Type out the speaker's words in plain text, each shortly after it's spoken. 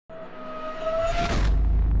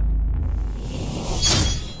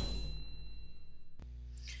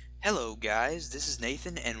Hello guys, this is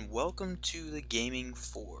Nathan and welcome to the Gaming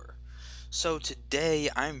 4. So today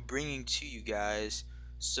I'm bringing to you guys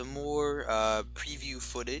some more preview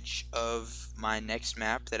footage of my next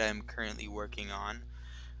map that I'm currently working on.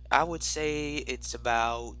 I would say it's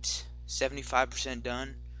about 75%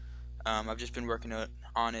 done. I've just been working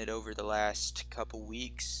on it over the last couple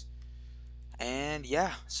weeks. And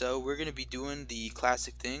yeah, so we're going to be doing the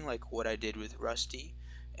classic thing like what I did with Rusty.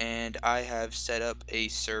 And I have set up a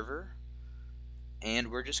server and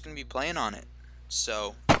we're just gonna be playing on it.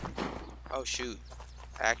 So, oh shoot,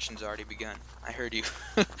 action's already begun. I heard you.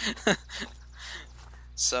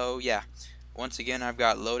 So yeah, once again I've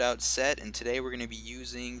got loadout set, and today we're gonna be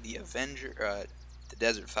using the the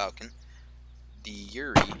Desert Falcon, the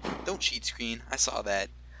Yuri. Don't cheat screen. I saw that.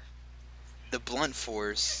 The Blunt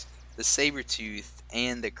Force, the Sabertooth,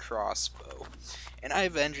 and the crossbow. And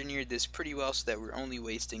I've engineered this pretty well so that we're only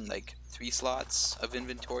wasting like 3 slots of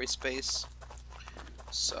inventory space.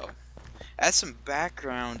 So, as some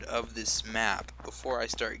background of this map, before I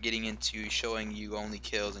start getting into showing you only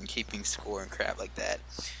kills and keeping score and crap like that,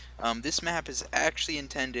 this map is actually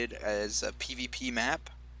intended as a PvP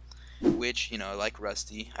map, which, you know, like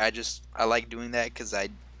Rusty, I like doing that because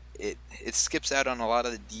it skips out on a lot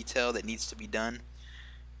of the detail that needs to be done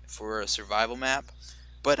for a survival map.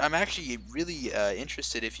 But I'm actually really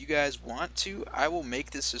interested. If you guys want to, I will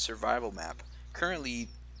make this a survival map. Currently,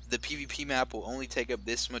 the PvP map will only take up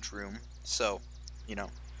this much room, so, you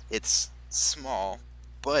know, it's small.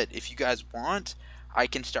 But if you guys want, I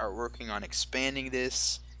can start working on expanding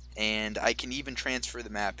this, and I can even transfer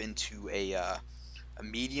the map into a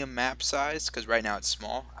medium map size, because right now it's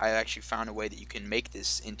small. I actually found a way that you can make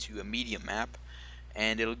this into a medium map,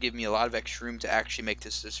 and it'll give me a lot of extra room to actually make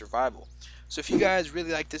this a survival. So if you guys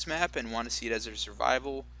really like this map and want to see it as a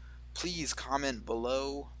survival, please comment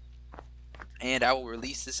below, and I will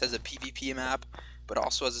release this as a PvP map, but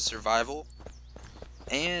also as a survival.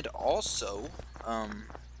 And also,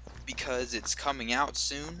 because it's coming out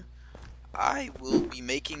soon, I will be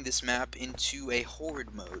making this map into a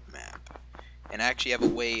horde mode map. And I actually have a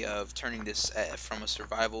way of turning this from a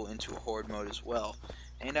survival into a horde mode as well.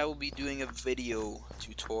 And I will be doing a video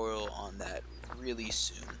tutorial on that really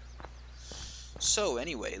soon. So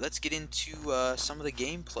anyway, let's get into some of the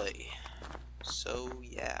gameplay. So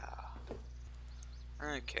yeah.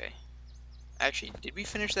 Okay. Actually, did we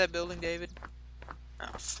finish that building, David?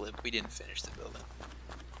 Oh, flip. We didn't finish the building.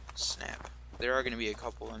 Snap. There are going to be a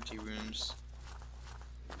couple empty rooms.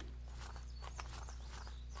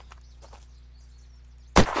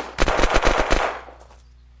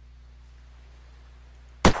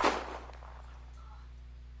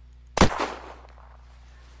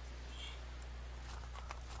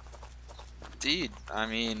 Dude, I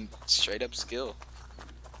mean, straight up skill.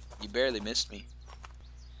 You barely missed me.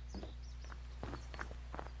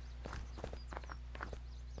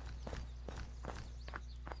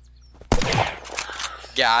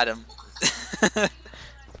 Got him. I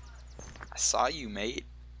saw you, mate.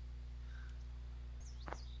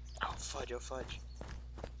 Oh, fudge, oh, fudge.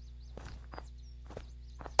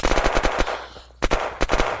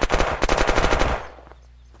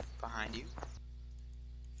 Behind you.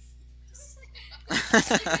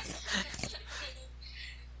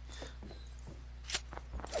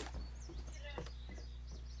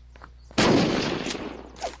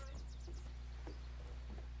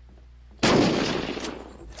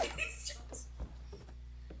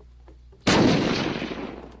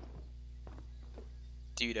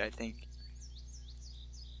 Dude, I think.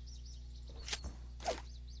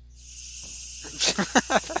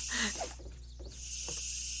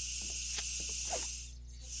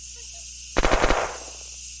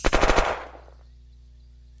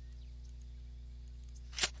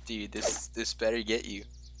 Dude, this better get you.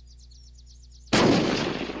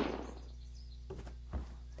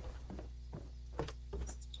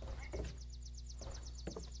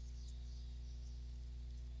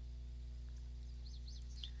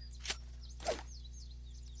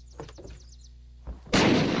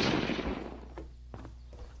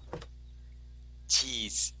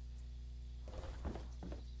 Jeez.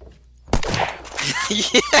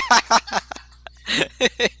 Yeah.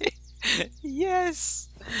 Yes.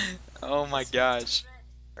 Oh my gosh.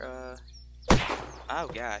 Oh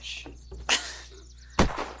gosh.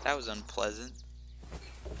 That was unpleasant.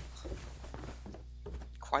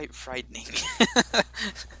 Quite frightening.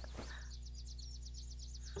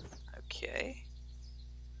 Okay.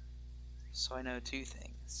 So I know 2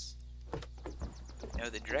 things. I know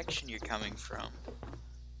the direction you're coming from.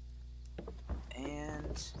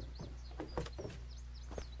 And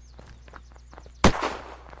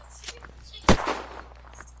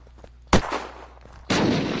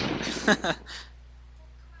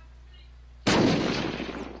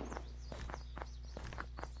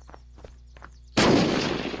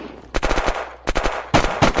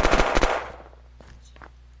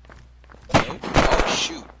Oh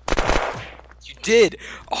shoot. You did!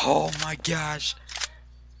 Oh my gosh.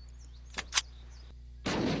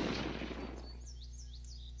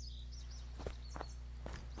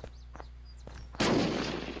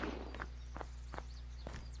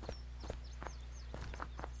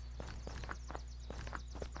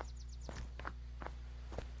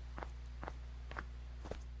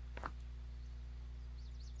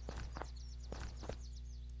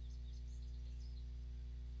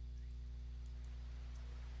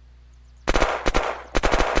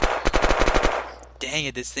 Dang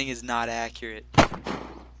it, this thing is not accurate.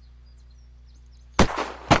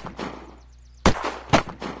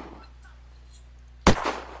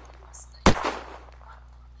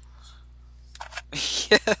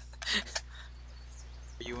 Yeah.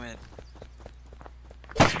 You win.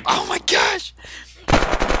 Oh my gosh!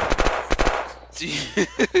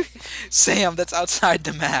 Dude. Sam, that's outside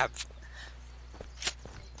the map.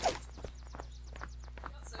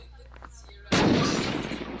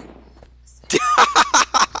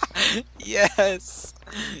 Yes!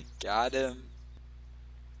 Got him.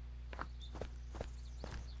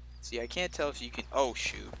 See, I can't tell if you can. Oh,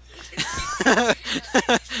 shoot.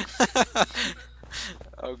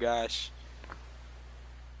 Oh, gosh.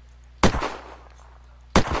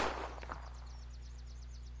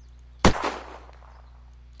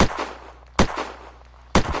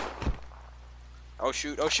 Oh,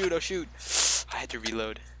 shoot. Oh, shoot. Oh, shoot. I had to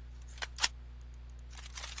reload.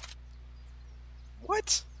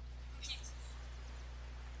 What?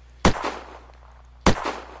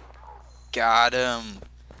 Got him.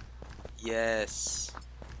 Yes.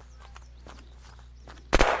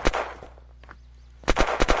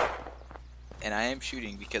 And I am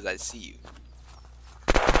shooting because I see you.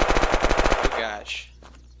 Oh gosh.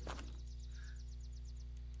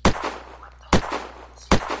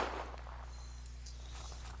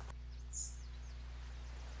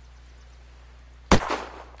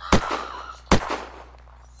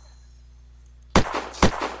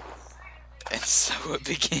 And so it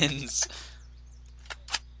begins.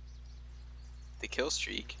 The kill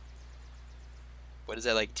streak. What is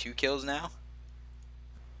that, like 2 kills now?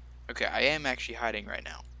 Okay, I am actually hiding right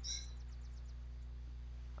now.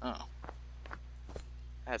 Oh.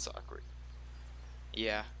 That's awkward.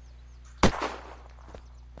 Yeah.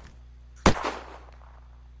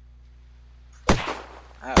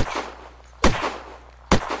 Ouch.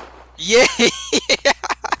 Yeah!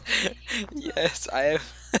 Yes, I have.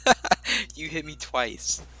 You hit me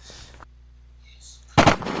twice.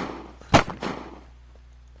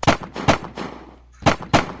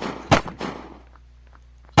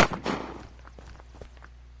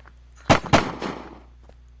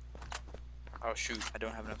 Oh shoot, I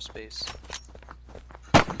don't have enough space.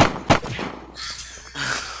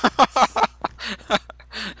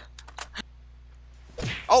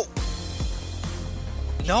 Oh!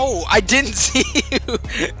 No, I didn't see you!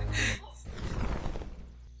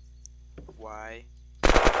 Why?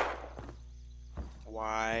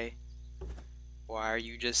 Why? Why are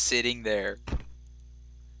you just sitting there?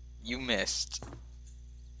 You missed.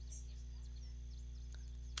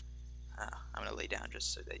 I'm gonna lay down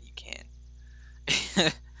just so that you can.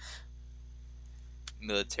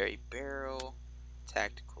 Military barrel,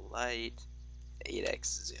 tactical light,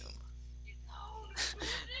 8x zoom.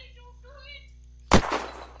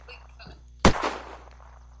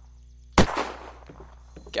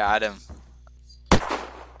 Got him.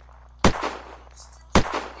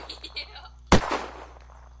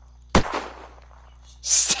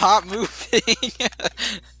 Stop moving.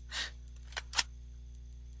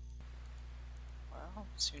 Well,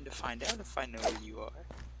 soon to find out if I know where you are.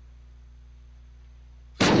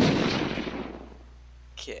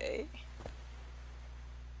 Okay.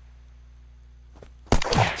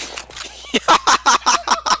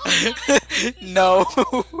 No.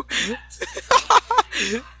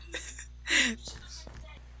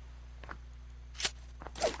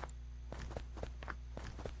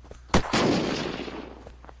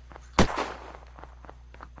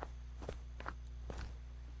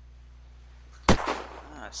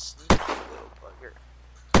 Sneaky little bugger.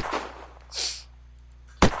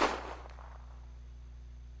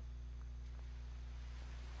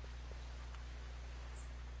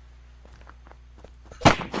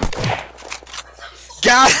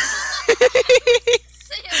 God!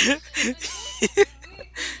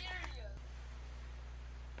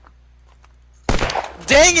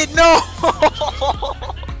 Dang it, no!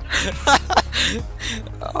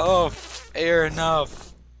 Oh, fair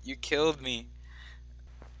enough. You killed me.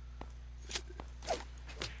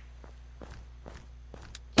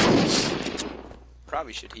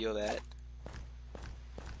 Probably should heal that.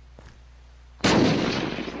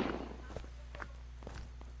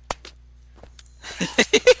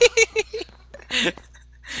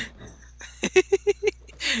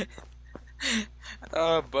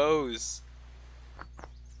 Oh, bows.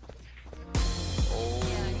 Oh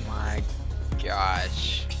my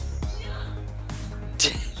gosh.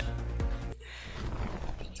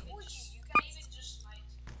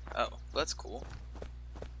 Oh, that's cool.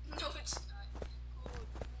 No, it's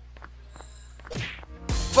not.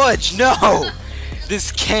 Fudge, no!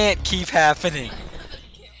 This can't keep happening.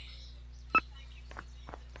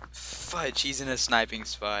 Fudge, he's in a sniping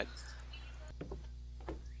spot.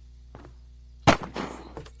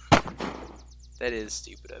 That is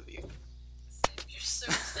stupid of you. You're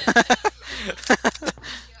so sad.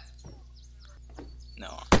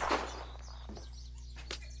 No.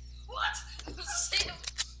 What? Sam,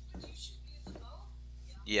 did you shoot me with the bow?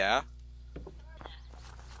 Yeah.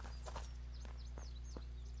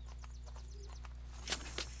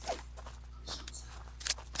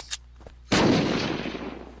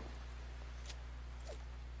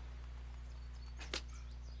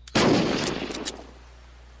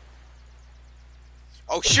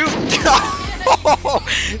 Oh shoot!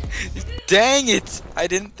 Dang it! I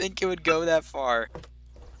didn't think it would go that far.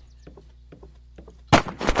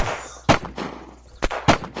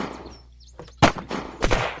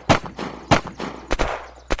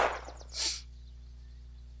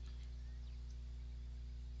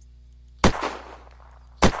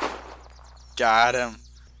 Got him.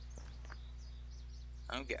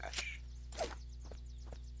 Oh gosh.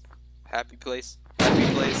 Happy place.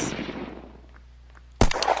 Happy place.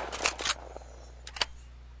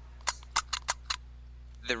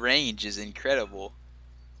 The range is incredible.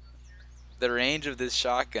 The range of this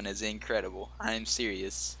shotgun is incredible. I'm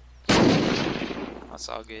serious. That's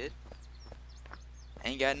all good.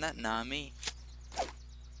 Ain't got nothing on me.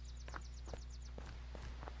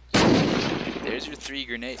 There's your 3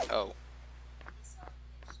 grenades. Oh.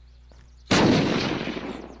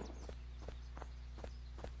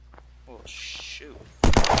 Oh shoot.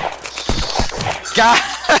 God!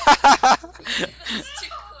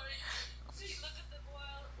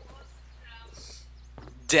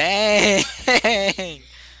 Dang!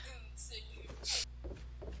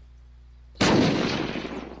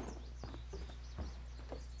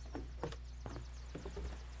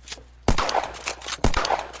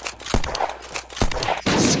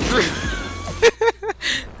 Screw!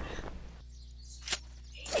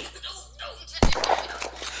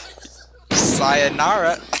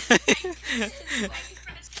 Sayonara!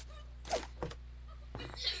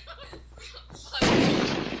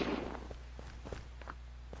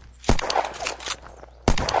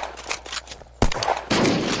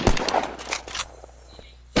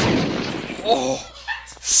 Oh,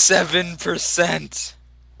 7%.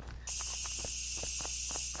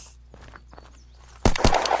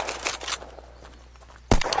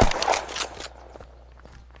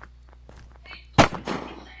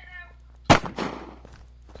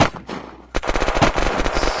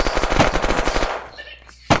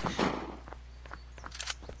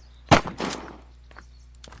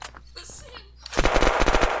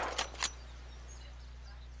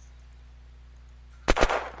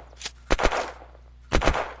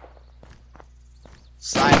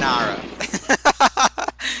 Sayonara.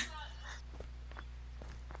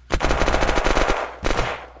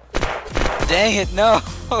 Dang it, no!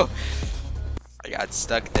 I got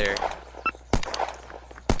stuck there.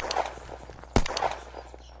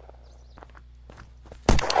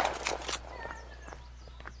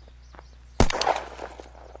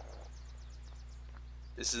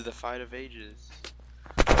 This is the fight of ages.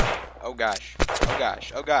 Oh gosh. Oh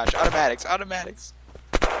gosh. Oh gosh. Automatics. Automatics.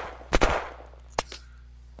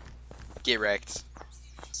 Get wrecked.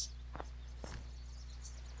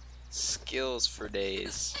 Skills for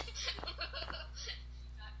days.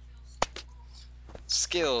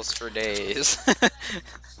 Skills for days.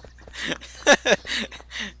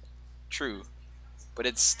 True. But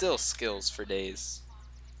it's still skills for days.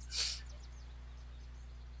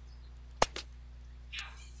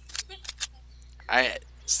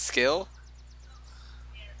 Skill?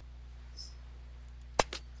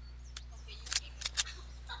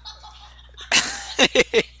 Oh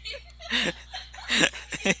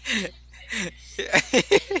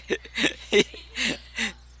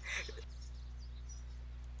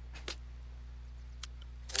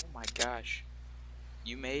my gosh.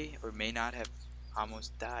 You may or may not have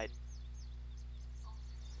Almost died.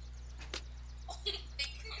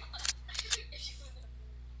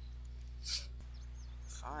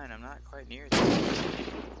 Fine, I'm not quite near there.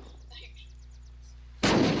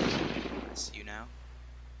 I see you now.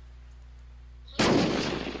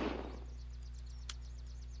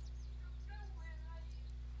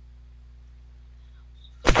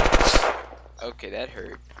 Okay, that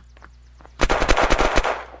hurt.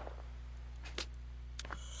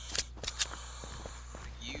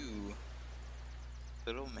 You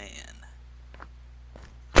little man.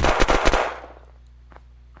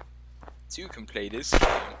 Two can play this game.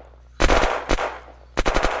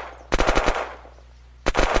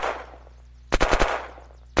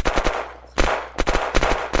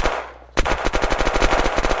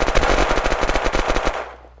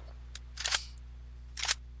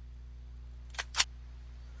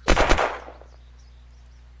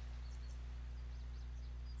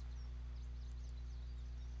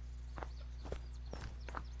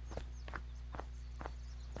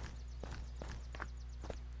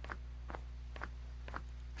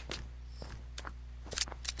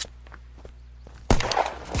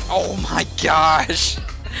 Oh my gosh!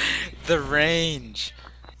 The range!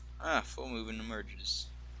 Ah, full movement emerges.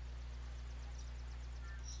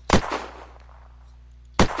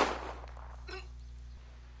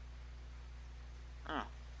 Oh,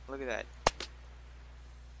 look at that.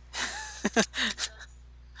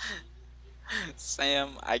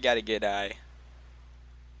 Sam, I got a good eye.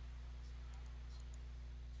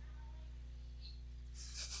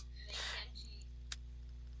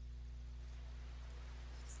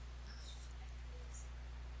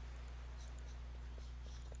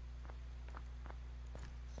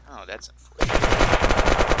 Oh, that's unfortunate.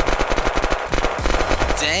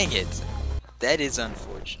 Dang it! That is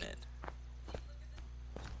unfortunate.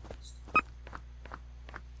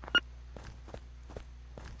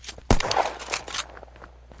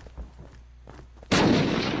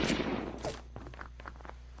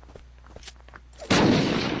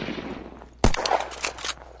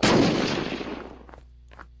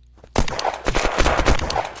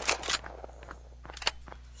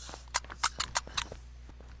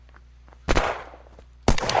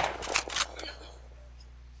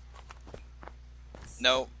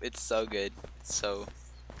 No, it's so good. It's so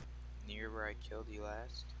near where I killed you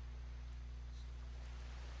last.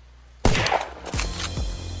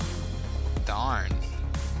 Darn.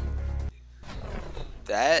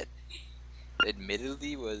 That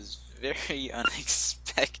admittedly was very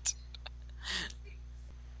unexpected.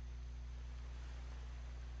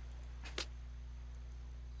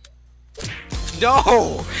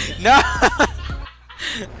 No! No!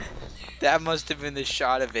 That must have been the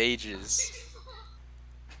shot of ages.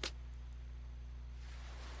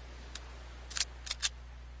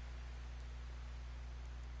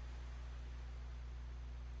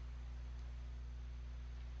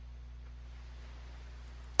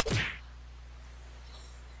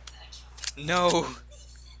 No!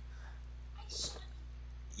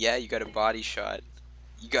 Yeah, you got a body shot.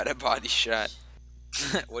 You got a body shot.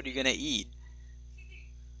 What are you gonna eat?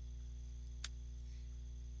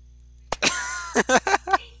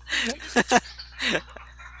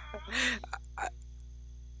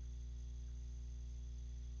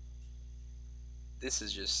 This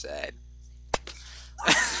is just sad.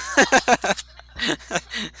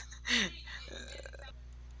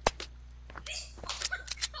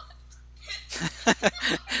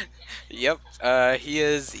 Yep, he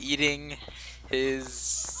is eating his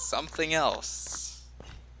something else.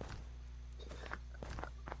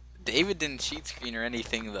 David didn't cheat screen or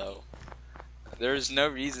anything though. There's no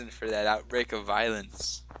reason for that outbreak of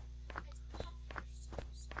violence.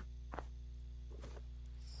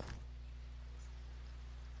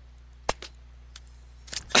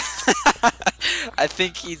 I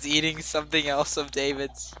think he's eating something else of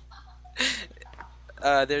David's.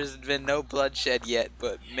 There's been no bloodshed yet,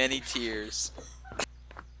 but many tears.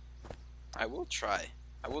 I will try.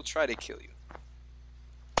 I will try to kill you.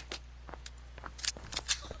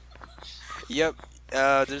 Yep,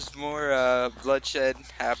 there's more bloodshed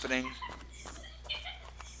happening.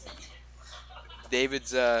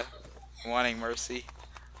 David's wanting mercy.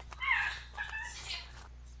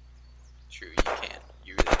 True, you can.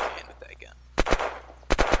 You really can with that gun.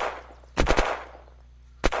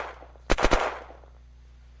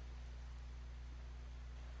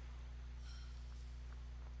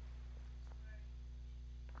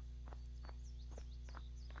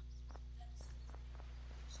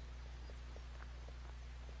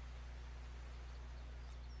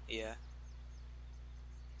 Yeah.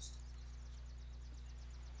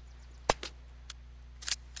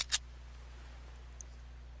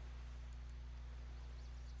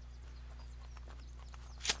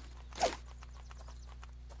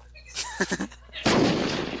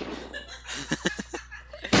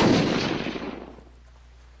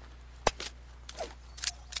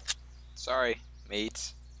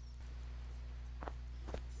 mates.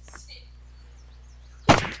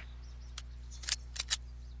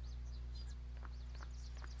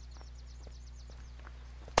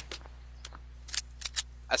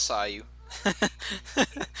 I saw you.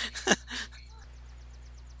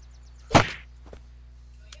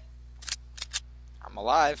 I'm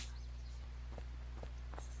alive.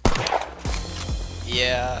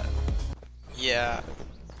 Yeah. Yeah.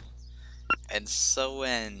 And so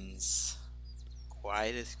ends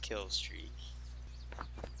quite a kill streak.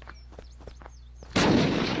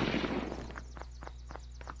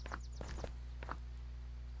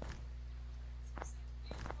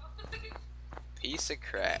 Piece of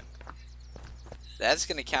crap. That's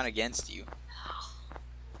gonna count against you.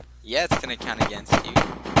 Yeah, it's gonna count against you.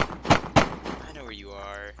 I know where you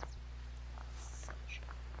are.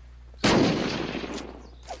 Oh,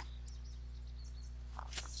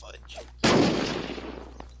 fudge.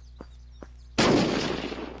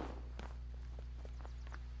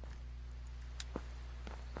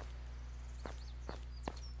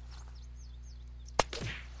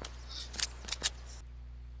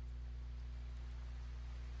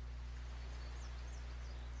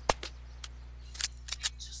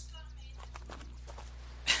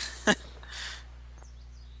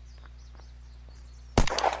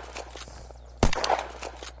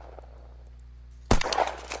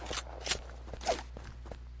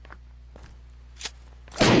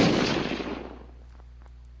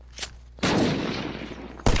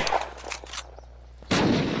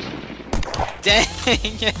 Dang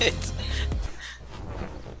it!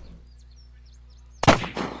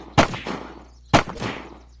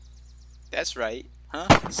 That's right,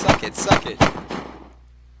 huh? Suck it, suck it.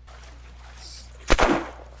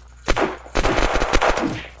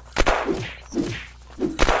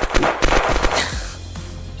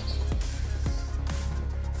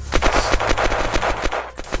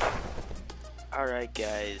 Alright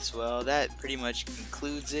guys, well that pretty much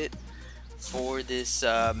concludes it for this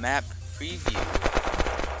map preview.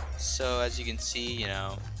 So as you can see, you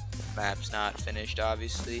know, map's not finished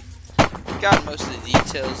obviously. Got most of the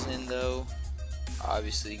details in though.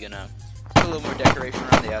 Obviously gonna put a little more decoration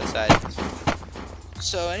around the outside.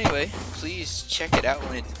 So anyway, please check it out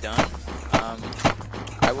when it's done.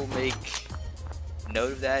 I will make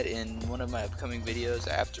note of that in one of my upcoming videos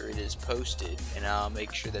after it is posted, and I'll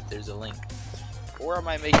make sure that there's a link. Or I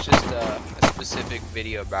might make just a specific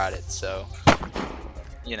video about it, so,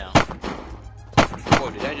 you know.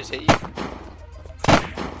 Whoa, did I just hit you?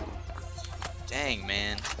 Dang,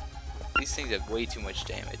 man. These things have way too much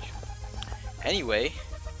damage. Anyway,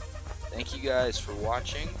 thank you guys for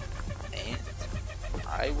watching, and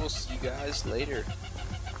I will see you guys later.